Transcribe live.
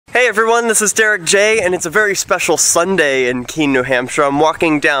Hey everyone, this is Derek J, and it's a very special Sunday in Keene, New Hampshire. I'm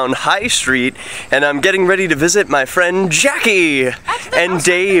walking down High Street, and I'm getting ready to visit my friend Jackie and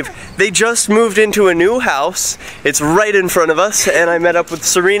Dave. They just moved into a new house. It's right in front of us, and I met up with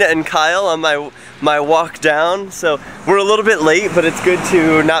Serena and Kyle on my walk down. So we're a little bit late, but it's good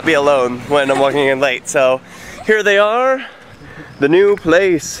to not be alone when I'm walking in late. So here they are, the new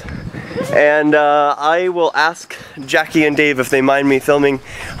place. And I will ask Jackie and Dave if they mind me filming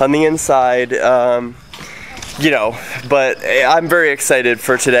on the inside, you know, but I'm very excited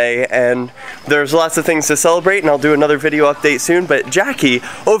for today, and there's lots of things to celebrate, and I'll do another video update soon. But Jackie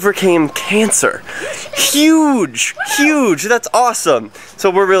overcame cancer. Huge, huge, that's awesome.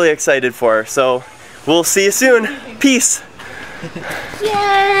 So we're really excited for her. So we'll see you soon. Peace.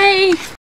 Yay!